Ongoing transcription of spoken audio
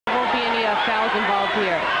fouls involved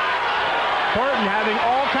here. Burton having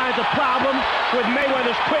all kinds of problems with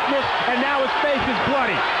Mayweather's quickness, and now his face is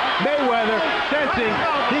bloody. Mayweather sensing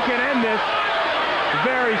he can end this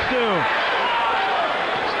very soon.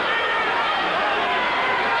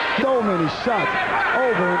 So many shots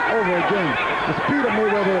over and over again. The speed of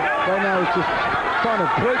Mayweather right now is just trying to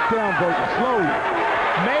break down Burton slowly.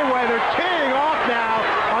 Mayweather tearing off now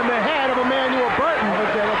on the head of Emmanuel Burton.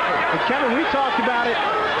 And Kevin, we talked about it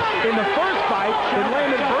in the first fight, that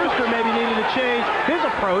Layman Brewster maybe needed to change his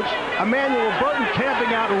approach. Emmanuel Burton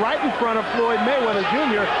camping out right in front of Floyd Mayweather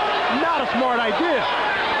Jr. Not a smart idea.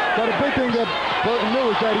 But the big thing that Burton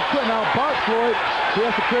knew is that he couldn't outbox Floyd, so he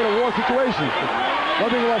has to create a war situation.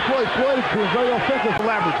 One thing about Floyd is being very offensive.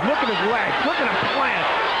 Leverage, look at his legs, look at him plant,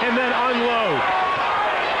 and then unload.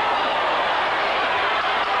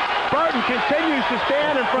 Burton continues to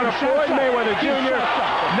stand in front of Floyd Mayweather Jr.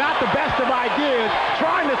 Not the best of ideas,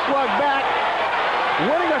 trying to slug back.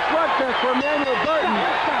 Winning a slugfest for Emmanuel Burton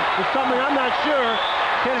is something I'm not sure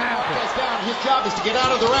can happen. His job is to get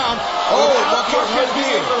out of the round. Oh, Marquez hurt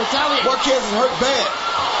here. Marquez is hurt bad.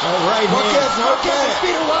 Right, Marquez is hurt bad. His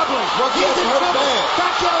feet are wobbling. Marquez is hurt bad.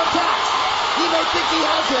 Pacquiao attacks. He may think he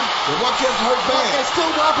has him. But Marquez is hurt bad. Marquez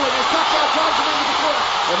still wobbling as Pacquiao drives him into the corner.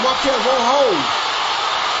 And Marquez won't hold.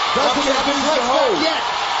 Doesn't have his legs back yet.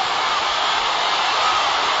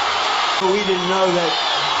 We didn't know that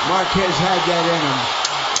Marquez had that in him,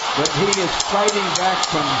 but he is fighting back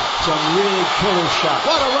from some really killer shots.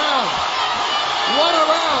 What a round! What a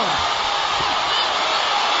round!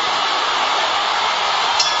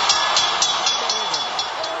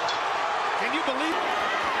 Can you believe it?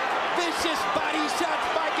 Vicious body shots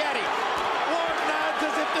by Gatti. Ward nods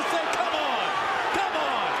as if to say, come on! Come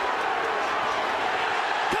on!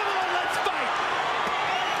 Come on, let's fight!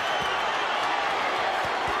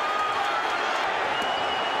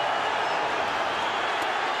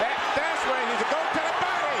 That's where he's a go to the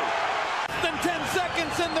body! Less than 10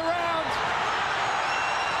 seconds in the round.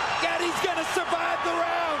 Gatti's gonna survive the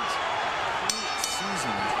round.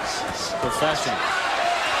 Professional.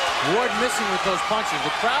 Ward missing with those punches.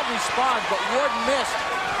 The crowd responds, but Ward missed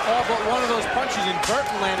all but one of those punches, and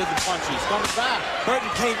Burton landed the punches. Coming back. Burton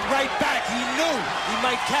came right back. He knew he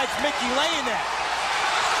might catch Mickey laying that.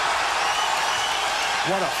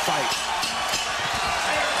 What a fight.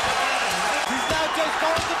 He's now just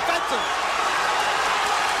going defensive.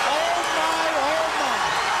 Oh my, oh my.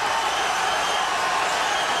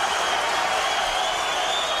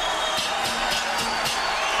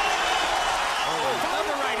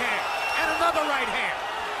 Another right hand, and another right hand.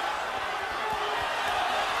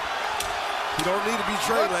 You don't need to be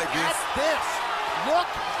trained like this. Look at this.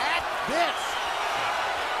 Look at this.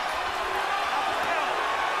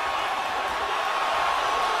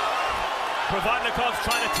 Provodnikov's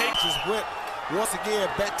trying to take his whip once again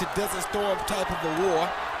back to Desert Storm type of a war.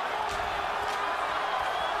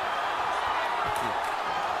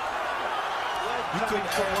 He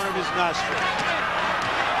couldn't put one of his nostrils.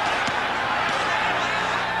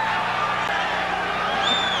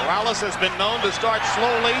 Morales has been known to start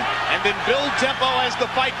slowly and then build tempo as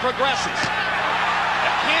the fight progresses.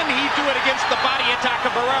 Can he do it against the body attack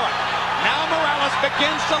of Barrera? Now Morales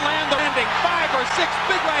begins to land the ending. 5 or 6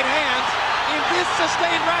 big right hands in this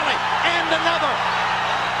sustained rally. And another.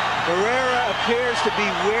 Barrera appears to be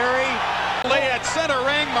wary. Lay at center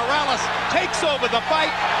ring, Morales takes over the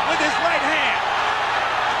fight with his right hand.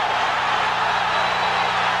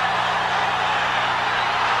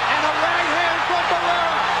 And a right hand from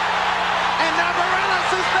Barrera. And now Morales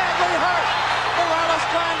is badly hurt. Morales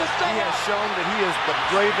trying to stay. He has shown that he is the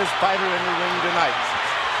bravest fighter in the ring tonight.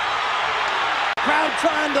 Crowd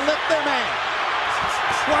trying to lift their man.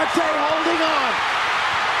 Duarte holding on.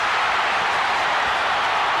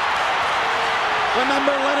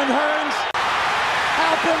 Remember Lennon Hearns?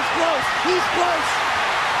 Halpin's close. He's close.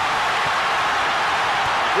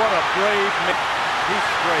 What a brave man. He's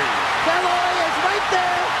brave. Calloy is right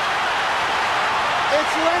there.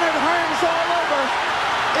 It's Leonard Hearns all over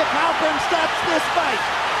if Halpin stops this fight.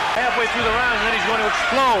 Halfway through the round, and then he's going to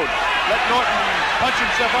explode. Let Norton punch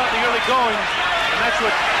himself out in the early going, and that's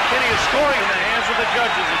what Kenny is scoring in the hands of the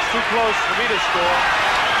judges. It's too close for me to score.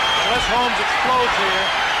 Unless Holmes explodes here.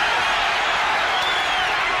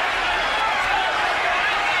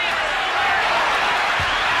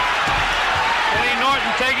 Kenny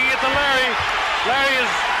Norton taking it to Larry. Larry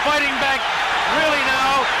is fighting back really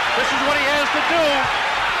now. This is what he has to do.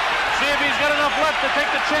 See if he's got enough left to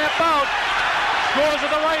take the champ out. Scores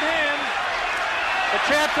with the right hand. The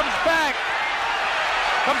champ comes back.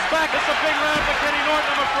 Comes back. It's a big round for Kenny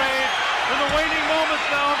Norton, I'm afraid. In the waning moments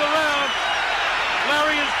now of the round.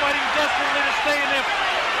 Larry is fighting desperately to stay in there.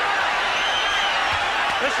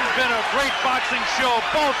 This has been a great boxing show.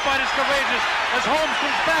 Both fighters courageous as Holmes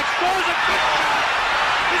comes back, scores a big shot.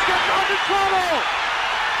 He's getting into trouble.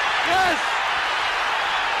 Yes.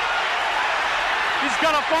 He's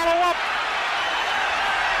got to follow up.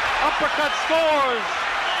 Uppercut scores.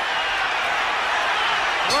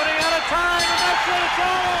 Running out of time, and that's it. It's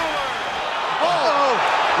over. Oh,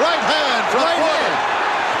 right hand from Porter.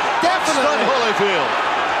 Definitely. Holyfield.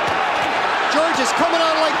 George is coming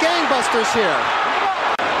on like gangbusters here.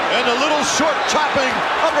 And the little short chopping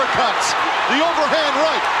uppercuts. The overhand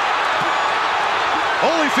right.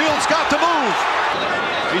 Holyfield's got to move.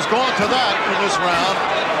 He's gone to that in this round.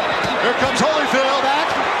 Here comes Holyfield. Back.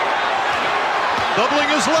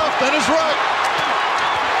 Doubling his left and his right.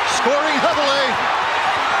 Scoring heavily.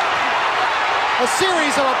 A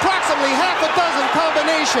series of approximately half a dozen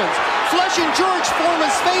combinations. Flushing George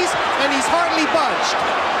Foreman's face, and he's hardly budged.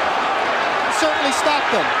 Certainly stopped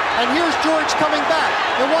them. And here's George coming back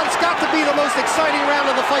in what's got to be the most exciting round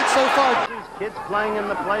of the fight so far. These kids playing in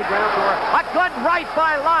the playground for a good right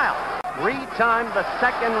by Lyle. Retimed the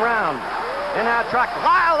second round. In our truck,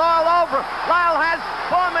 Lyle all over him. Lyle has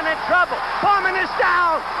Foreman in trouble. Foreman is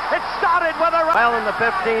down. It started with a... Well, in the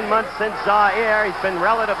 15 months since Zaire, he's been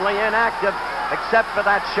relatively inactive, except for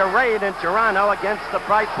that charade in Toronto against the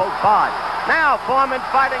frightful Bod. Now Foreman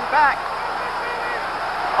fighting back.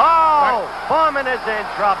 Oh, Foreman is in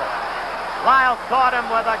trouble. Lyle caught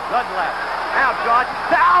him with a good left. Now George,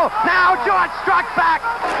 now George struck back.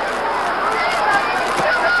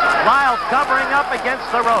 Lyle covering up against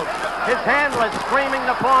the ropes. His handler screaming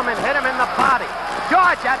to Foreman, hit him in the body.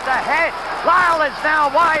 George at the head. Lyle is now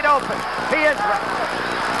wide open. He is...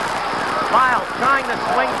 Lyle trying to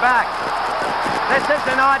swing back. This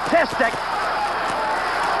isn't artistic.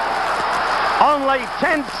 Only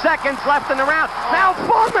 10 seconds left in the round. Now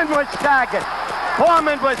Foreman was staggered.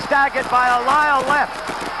 Foreman was staggered by a Lyle left.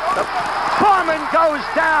 Foreman goes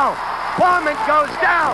down. Foreman goes down.